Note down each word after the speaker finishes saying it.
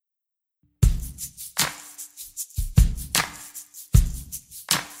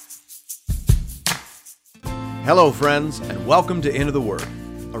Hello, friends, and welcome to Into the Word,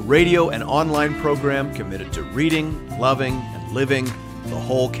 a radio and online program committed to reading, loving, and living the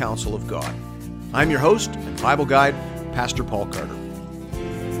whole counsel of God. I'm your host and Bible guide, Pastor Paul Carter.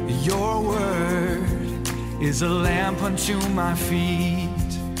 Your word is a lamp unto my feet.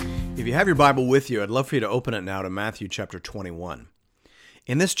 If you have your Bible with you, I'd love for you to open it now to Matthew chapter 21.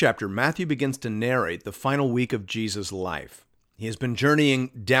 In this chapter, Matthew begins to narrate the final week of Jesus' life. He has been journeying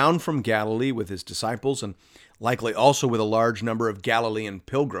down from Galilee with his disciples and likely also with a large number of Galilean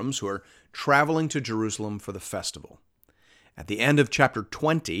pilgrims who are traveling to Jerusalem for the festival. At the end of chapter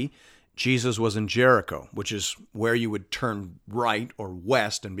 20, Jesus was in Jericho, which is where you would turn right or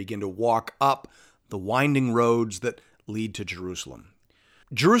west and begin to walk up the winding roads that lead to Jerusalem.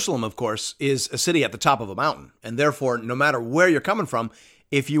 Jerusalem, of course, is a city at the top of a mountain, and therefore, no matter where you're coming from,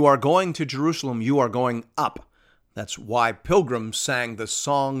 if you are going to Jerusalem, you are going up. That's why pilgrims sang the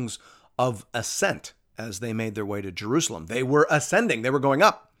songs of ascent as they made their way to Jerusalem. They were ascending, they were going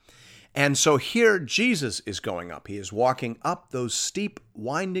up. And so here Jesus is going up. He is walking up those steep,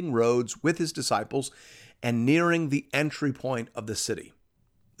 winding roads with his disciples and nearing the entry point of the city.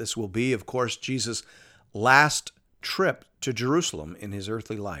 This will be, of course, Jesus' last trip to Jerusalem in his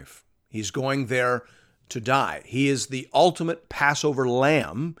earthly life. He's going there to die. He is the ultimate Passover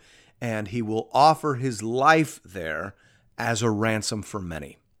lamb, and he will offer his life there as a ransom for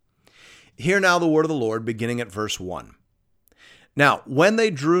many. Hear now the word of the Lord, beginning at verse 1. Now, when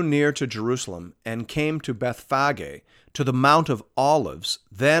they drew near to Jerusalem and came to Bethphage, to the Mount of Olives,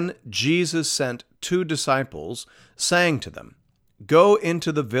 then Jesus sent 2 disciples, saying to them, "Go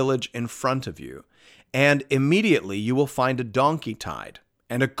into the village in front of you, and immediately you will find a donkey tied,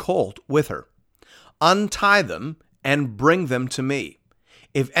 and a colt with her. Untie them and bring them to me.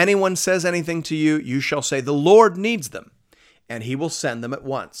 If anyone says anything to you, you shall say, 'The Lord needs them,' and he will send them at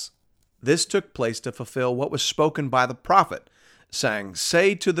once." This took place to fulfill what was spoken by the prophet, saying,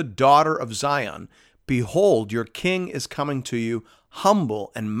 "Say to the daughter of Zion, Behold, your king is coming to you,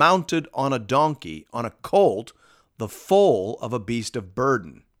 humble and mounted on a donkey, on a colt, the foal of a beast of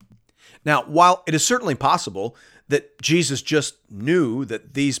burden." Now, while it is certainly possible that Jesus just knew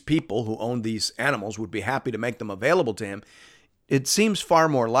that these people who owned these animals would be happy to make them available to him, it seems far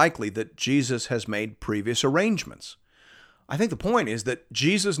more likely that Jesus has made previous arrangements. I think the point is that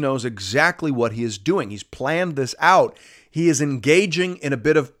Jesus knows exactly what he is doing. He's planned this out. He is engaging in a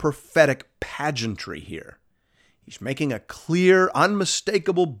bit of prophetic pageantry here. He's making a clear,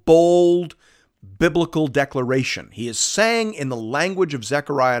 unmistakable, bold, biblical declaration. He is saying in the language of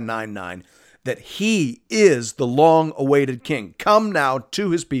Zechariah 9:9 that he is the long-awaited king, come now to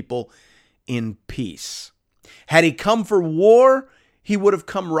his people in peace. Had he come for war, he would have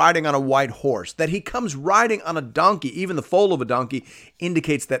come riding on a white horse. That he comes riding on a donkey, even the foal of a donkey,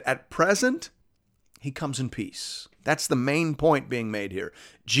 indicates that at present, he comes in peace. That's the main point being made here.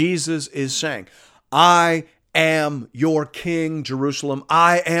 Jesus is saying, I am your king, Jerusalem.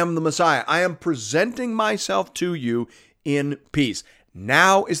 I am the Messiah. I am presenting myself to you in peace.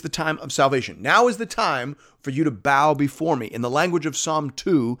 Now is the time of salvation. Now is the time for you to bow before me. In the language of Psalm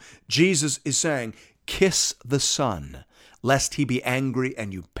 2, Jesus is saying, "Kiss the Son, lest he be angry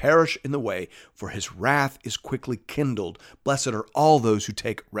and you perish in the way, for his wrath is quickly kindled. Blessed are all those who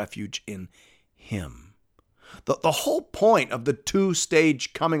take refuge in him." The whole point of the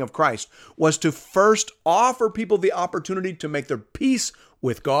 2-stage coming of Christ was to first offer people the opportunity to make their peace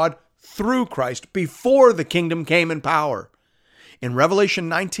with God through Christ before the kingdom came in power. In Revelation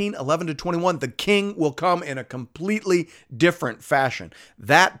 19:11-21, the king will come in a completely different fashion.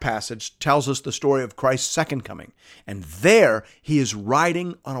 That passage tells us the story of Christ's second coming. And there he is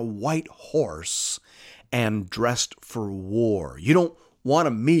riding on a white horse and dressed for war. You don't want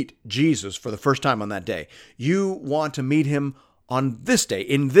to meet Jesus for the first time on that day. You want to meet him on this day,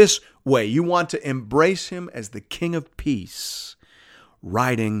 in this way. You want to embrace him as the King of Peace,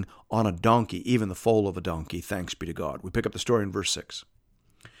 riding on a donkey, even the foal of a donkey, thanks be to God. We pick up the story in verse 6.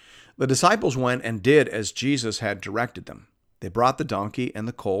 The disciples went and did as Jesus had directed them. They brought the donkey and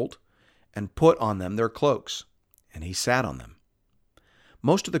the colt and put on them their cloaks, and he sat on them.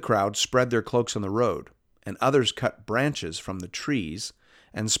 Most of the crowd spread their cloaks on the road, and others cut branches from the trees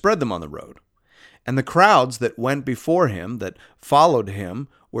and spread them on the road. And the crowds that went before him, that followed him,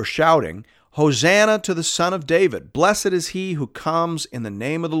 were shouting, "Hosanna to the Son of David! Blessed is he who comes in the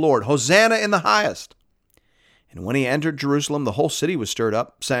name of the Lord! Hosanna in the highest!" And when he entered Jerusalem, the whole city was stirred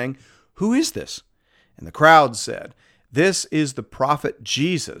up, saying, "Who is this?" And the crowd said, "This is the prophet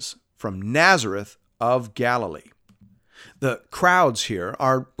Jesus from Nazareth of Galilee." The crowds here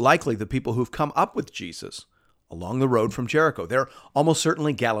are likely the people who've come up with Jesus along the road from Jericho. They're almost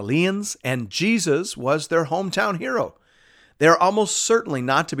certainly Galileans, and Jesus was their hometown hero. They're almost certainly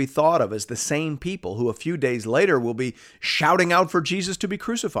not to be thought of as the same people who a few days later will be shouting out for Jesus to be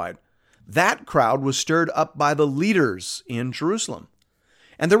crucified. That crowd was stirred up by the leaders in Jerusalem.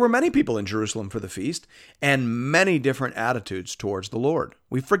 And there were many people in Jerusalem for the feast and many different attitudes towards the Lord.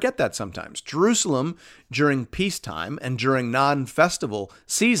 We forget that sometimes. Jerusalem, during peacetime and during non-festival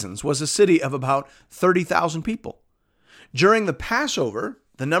seasons, was a city of about 30,000 people. During the Passover,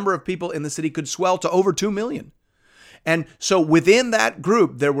 the number of people in the city could swell to over 2 million. And so within that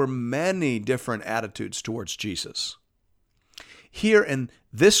group, there were many different attitudes towards Jesus. Here in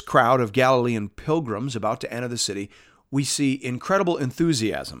this crowd of Galilean pilgrims about to enter the city, we see incredible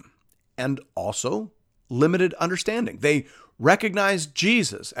enthusiasm and also limited understanding. They recognize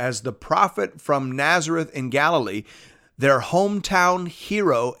Jesus as the prophet from Nazareth in Galilee, their hometown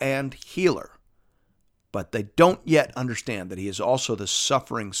hero and healer. But they don't yet understand that he is also the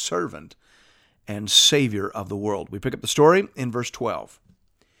suffering servant and Savior of the world. We pick up the story in verse 12.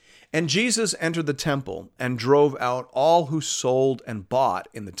 And Jesus entered the temple and drove out all who sold and bought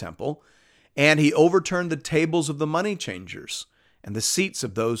in the temple, and he overturned the tables of the money changers and the seats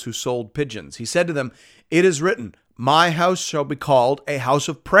of those who sold pigeons. He said to them, "It is written, 'My house shall be called a house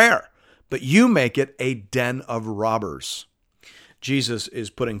of prayer,' but you make it a den of robbers." Jesus is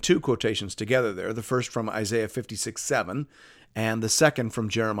putting two quotations together there, the first from Isaiah 56:7 and the second from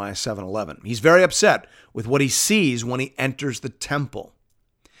Jeremiah 7:11. He's very upset with what he sees when he enters the temple.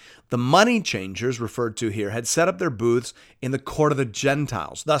 The money changers referred to here had set up their booths in the court of the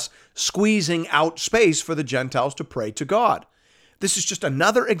Gentiles, thus squeezing out space for the Gentiles to pray to God. This is just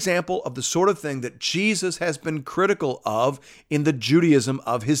another example of the sort of thing that Jesus has been critical of in the Judaism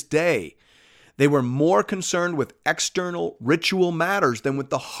of his day. They were more concerned with external ritual matters than with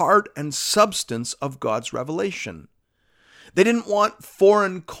the heart and substance of God's revelation. They didn't want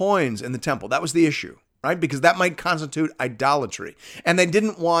foreign coins in the temple. That was the issue, right? Because that might constitute idolatry. And they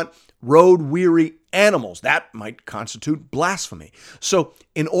didn't want road-weary animals. That might constitute blasphemy. So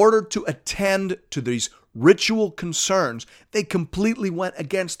in order to attend to these ritual concerns, they completely went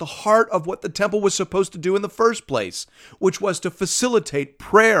against the heart of what the temple was supposed to do in the first place, which was to facilitate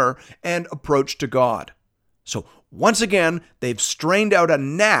prayer and approach to God. So once again, they've strained out a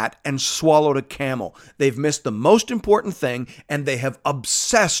gnat and swallowed a camel. They've missed the most important thing, and they have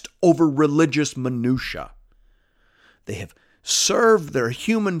obsessed over religious minutia. They have served their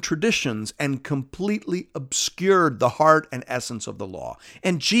human traditions and completely obscured the heart and essence of the law.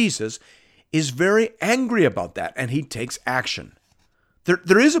 And Jesus is very angry about that, and he takes action.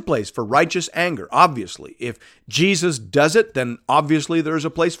 There is a place for righteous anger, obviously. If Jesus does it, then obviously there is a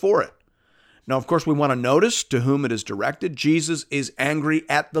place for it. Now, of course, we want to notice to whom it is directed. Jesus is angry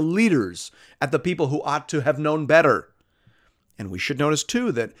at the leaders, at the people who ought to have known better. And we should notice,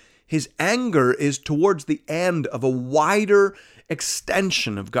 too, that his anger is towards the end of a wider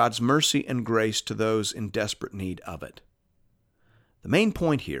extension of God's mercy and grace to those in desperate need of it. The main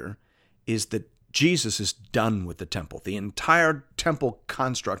point here is that Jesus is done with the temple, the entire temple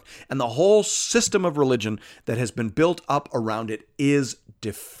construct, and the whole system of religion that has been built up around it is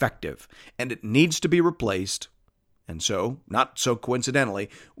defective, and it needs to be replaced. And so, not so coincidentally,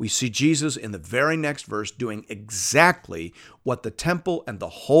 we see Jesus in the very next verse doing exactly what the temple and the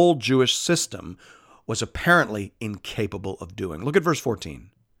whole Jewish system was apparently incapable of doing. Look at verse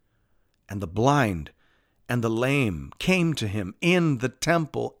 14. And the blind and the lame came to him in the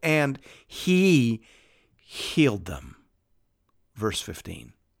temple, and he healed them. Verse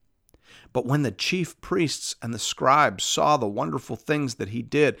 15. But when the chief priests and the scribes saw the wonderful things that he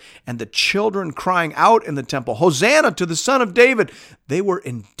did, and the children crying out in the temple, "Hosanna to the Son of David," they were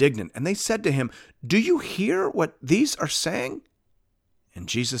indignant, and they said to him, "Do you hear what these are saying?" And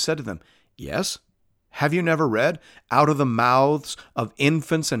Jesus said to them, "Yes. Have you never read, 'Out of the mouths of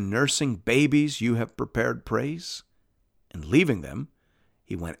infants and nursing babies you have prepared praise'?" And leaving them,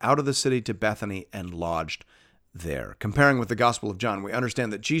 he went out of the city to Bethany and lodged there. Comparing with the Gospel of John, we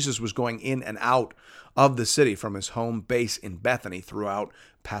understand that Jesus was going in and out of the city from his home base in Bethany throughout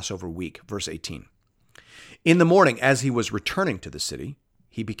Passover week. Verse 18. In the morning, as he was returning to the city,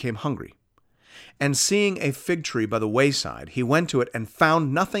 he became hungry. And seeing a fig tree by the wayside, he went to it and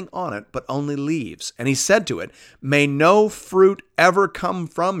found nothing on it but only leaves. And he said to it, "May no fruit ever come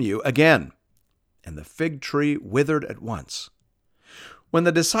from you again." And the fig tree withered at once. When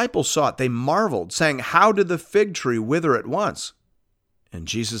the disciples saw it, they marveled, saying, "How did the fig tree wither at once?" And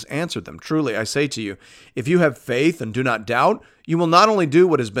Jesus answered them, "Truly, I say to you, if you have faith and do not doubt, you will not only do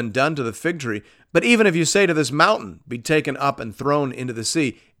what has been done to the fig tree, but even if you say to this mountain, 'Be taken up and thrown into the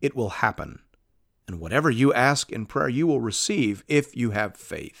sea,' it will happen. And whatever you ask in prayer, you will receive if you have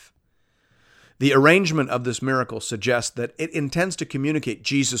faith. The arrangement of this miracle suggests that it intends to communicate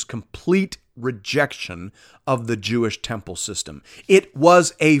Jesus' complete rejection of the Jewish temple system. It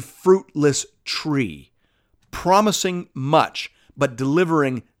was a fruitless tree, promising much, but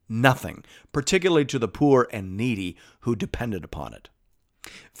delivering nothing, particularly to the poor and needy who depended upon it.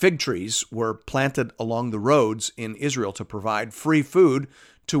 Fig trees were planted along the roads in Israel to provide free food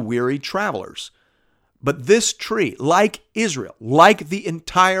to weary travelers. But this tree, like Israel, like the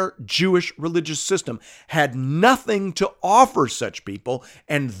entire Jewish religious system, had nothing to offer such people,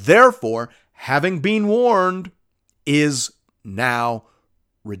 and therefore, having been warned, is now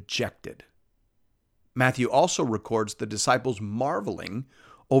rejected. Matthew also records the disciples marveling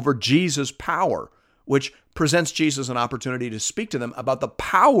over Jesus' power, which presents Jesus an opportunity to speak to them about the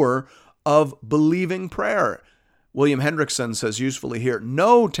power of believing prayer. William Hendrickson says usefully here,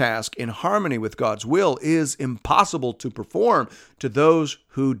 no task in harmony with God's will is impossible to perform to those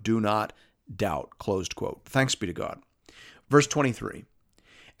who do not doubt. Closed quote. Thanks be to God. Verse 23,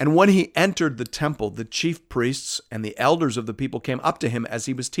 and when he entered the temple, the chief priests and the elders of the people came up to him as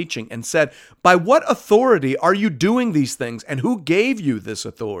he was teaching and said, by what authority are you doing these things, and who gave you this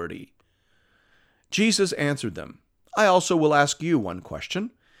authority? Jesus answered them, I also will ask you one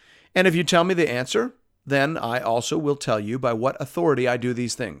question, and if you tell me the answer, then I also will tell you by what authority I do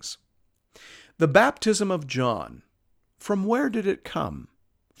these things. The baptism of John, from where did it come?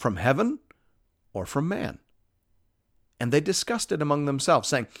 From heaven or from man? And they discussed it among themselves,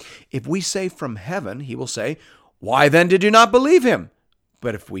 saying, if we say from heaven, he will say, why then did you not believe him?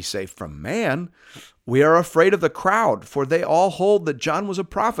 But if we say from man, we are afraid of the crowd, for they all hold that John was a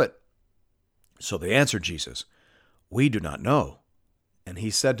prophet. So they answered Jesus, we do not know. And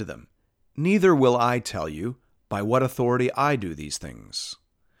he said to them, neither will I tell you by what authority I do these things.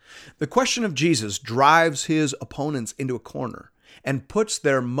 The question of Jesus drives his opponents into a corner and puts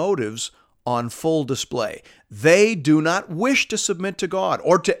their motives on full display. They do not wish to submit to God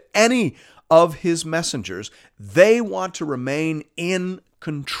or to any of his messengers. They want to remain in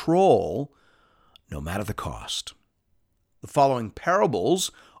control no matter the cost. The following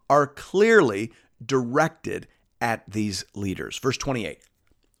parables are clearly directed at these leaders. Verse 28.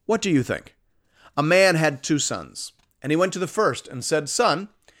 What do you think? A man had 2 sons, and he went to the first and said, son,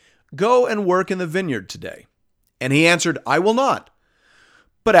 go and work in the vineyard today. And he answered, I will not.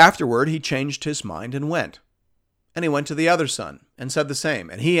 But afterward he changed his mind and went. And he went to the other son and said the same.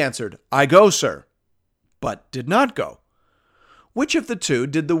 And he answered, I go, sir, but did not go. Which of the 2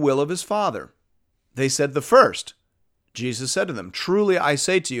 did the will of his father? They said, the first. Jesus said to them, truly I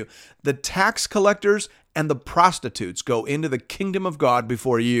say to you, the tax collectors and the prostitutes go into the kingdom of God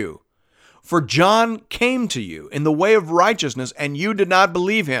before you. For John came to you in the way of righteousness, and you did not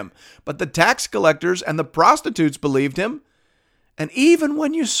believe him. But the tax collectors and the prostitutes believed him. And even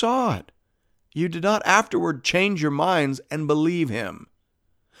when you saw it, you did not afterward change your minds and believe him.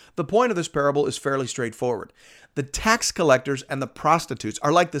 The point of this parable is fairly straightforward. The tax collectors and the prostitutes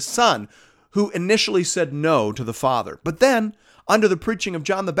are like the son who initially said no to the father. But then, under the preaching of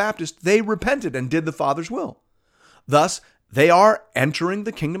John the Baptist, they repented and did the Father's will. Thus, they are entering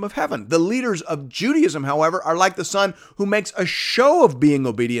the kingdom of heaven. The leaders of Judaism, however, are like the son who makes a show of being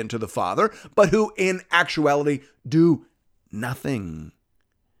obedient to the Father, but who in actuality do nothing.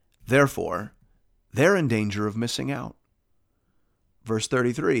 Therefore, they're in danger of missing out. Verse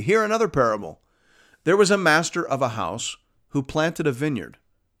 33, here another parable. There was a master of a house who planted a vineyard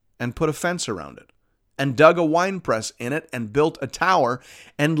and put a fence around it, and dug a winepress in it, and built a tower,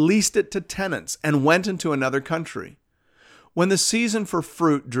 and leased it to tenants, and went into another country. When the season for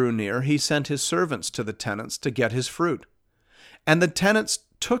fruit drew near, he sent his servants to the tenants to get his fruit. And the tenants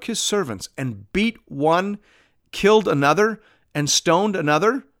took his servants, and beat one, killed another, and stoned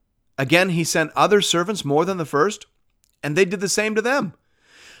another. Again he sent other servants more than the first, and they did the same to them.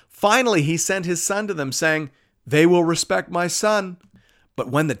 Finally he sent his son to them, saying, they will respect my son. But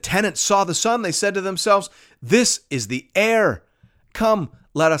when the tenants saw the son, they said to themselves, this is the heir. Come,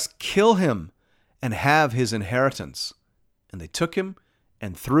 let us kill him and have his inheritance. And they took him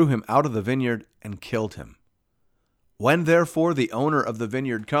and threw him out of the vineyard and killed him. When therefore the owner of the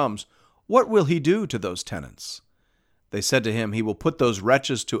vineyard comes, what will he do to those tenants? They said to him, he will put those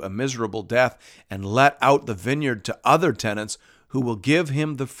wretches to a miserable death and let out the vineyard to other tenants who will give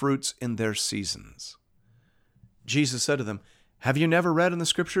him the fruits in their seasons. Jesus said to them, have you never read in the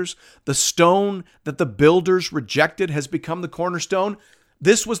scriptures, the stone that the builders rejected has become the cornerstone?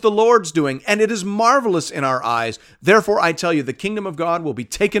 This was the Lord's doing, and it is marvelous in our eyes. Therefore, I tell you, the kingdom of God will be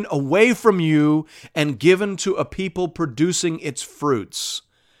taken away from you and given to a people producing its fruits.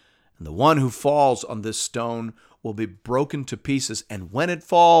 And the one who falls on this stone will be broken to pieces, and when it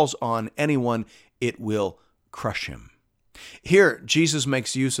falls on anyone, it will crush him. Here, Jesus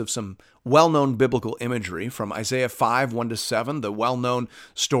makes use of some well-known biblical imagery from Isaiah 5, 1-7, the well-known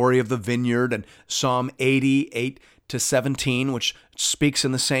story of the vineyard, and Psalm 80, 8-17, which speaks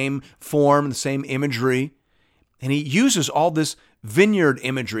in the same form, the same imagery. And he uses all this vineyard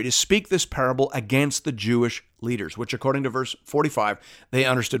imagery to speak this parable against the Jewish leaders, which according to verse 45, they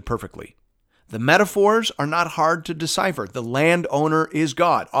understood perfectly. The metaphors are not hard to decipher. The landowner is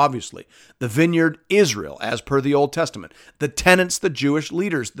God, obviously. The vineyard, Israel, as per the Old Testament. The tenants, the Jewish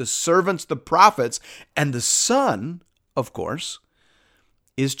leaders. The servants, the prophets. And the son, of course,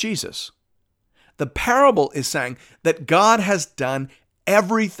 is Jesus. The parable is saying that God has done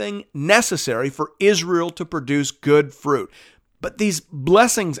everything necessary for Israel to produce good fruit. But these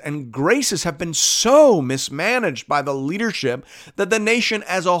blessings and graces have been so mismanaged by the leadership that the nation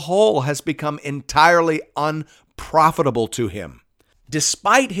as a whole has become entirely unprofitable to him.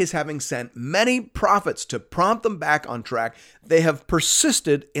 Despite his having sent many prophets to prompt them back on track, they have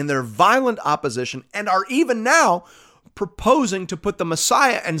persisted in their violent opposition and are even now proposing to put the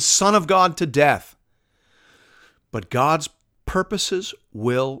Messiah and Son of God to death. But God's purposes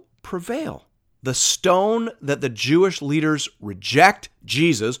will prevail. The stone that the Jewish leaders reject,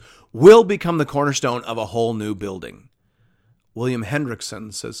 Jesus, will become the cornerstone of a whole new building. William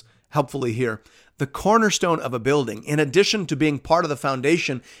Hendrickson says helpfully here, the cornerstone of a building, in addition to being part of the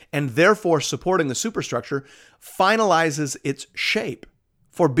foundation and therefore supporting the superstructure, finalizes its shape.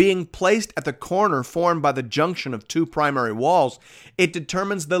 For being placed at the corner formed by the junction of two primary walls, it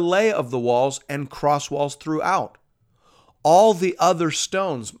determines the lay of the walls and cross walls throughout. All the other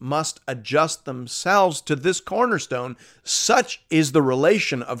stones must adjust themselves to this cornerstone. Such is the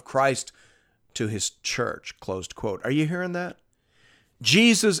relation of Christ to his church. Closed quote. Are you hearing that?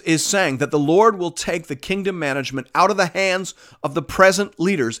 Jesus is saying that the Lord will take the kingdom management out of the hands of the present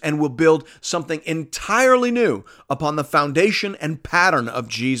leaders and will build something entirely new upon the foundation and pattern of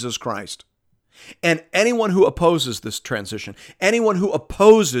Jesus Christ. And anyone who opposes this transition, anyone who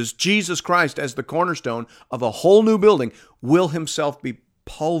opposes Jesus Christ as the cornerstone of a whole new building, will himself be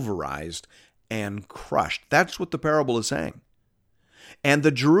pulverized and crushed. That's what the parable is saying. And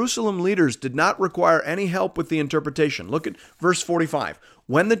the Jerusalem leaders did not require any help with the interpretation. Look at verse 45.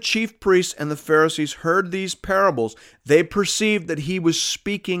 When the chief priests and the Pharisees heard these parables, they perceived that he was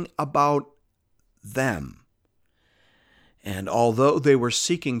speaking about them. And although they were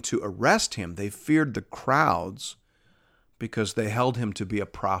seeking to arrest him, they feared the crowds because they held him to be a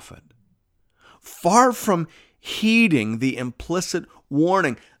prophet. Far from heeding the implicit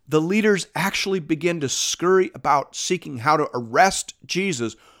warning, the leaders actually begin to scurry about seeking how to arrest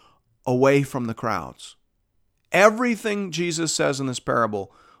Jesus away from the crowds. Everything Jesus says in this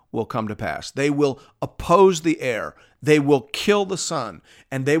parable will come to pass. They will oppose the heir. They will kill the son,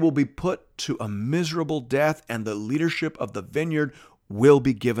 and they will be put to a miserable death, and the leadership of the vineyard will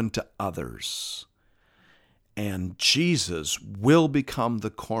be given to others. And Jesus will become the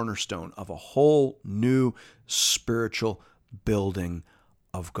cornerstone of a whole new spiritual building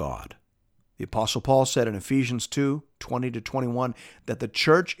of God. The Apostle Paul said in Ephesians 2, 20-21, that the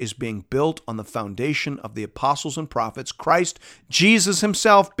church is being built on the foundation of the apostles and prophets, Christ Jesus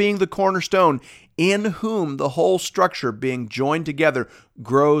himself being the cornerstone, in whom the whole structure being joined together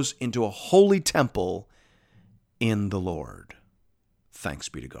grows into a holy temple in the Lord. Thanks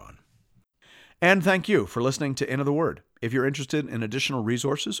be to God. And thank you for listening to Into the Word. If you're interested in additional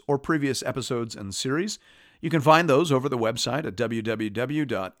resources or previous episodes and series, you can find those over the website at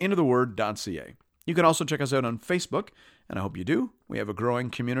www.intotheword.ca. You can also check us out on Facebook, and I hope you do. We have a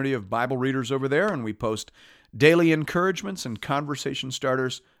growing community of Bible readers over there, and we post daily encouragements and conversation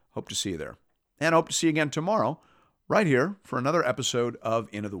starters. Hope to see you there. And I hope to see you again tomorrow, right here, for another episode of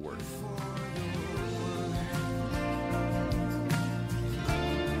Into the Word.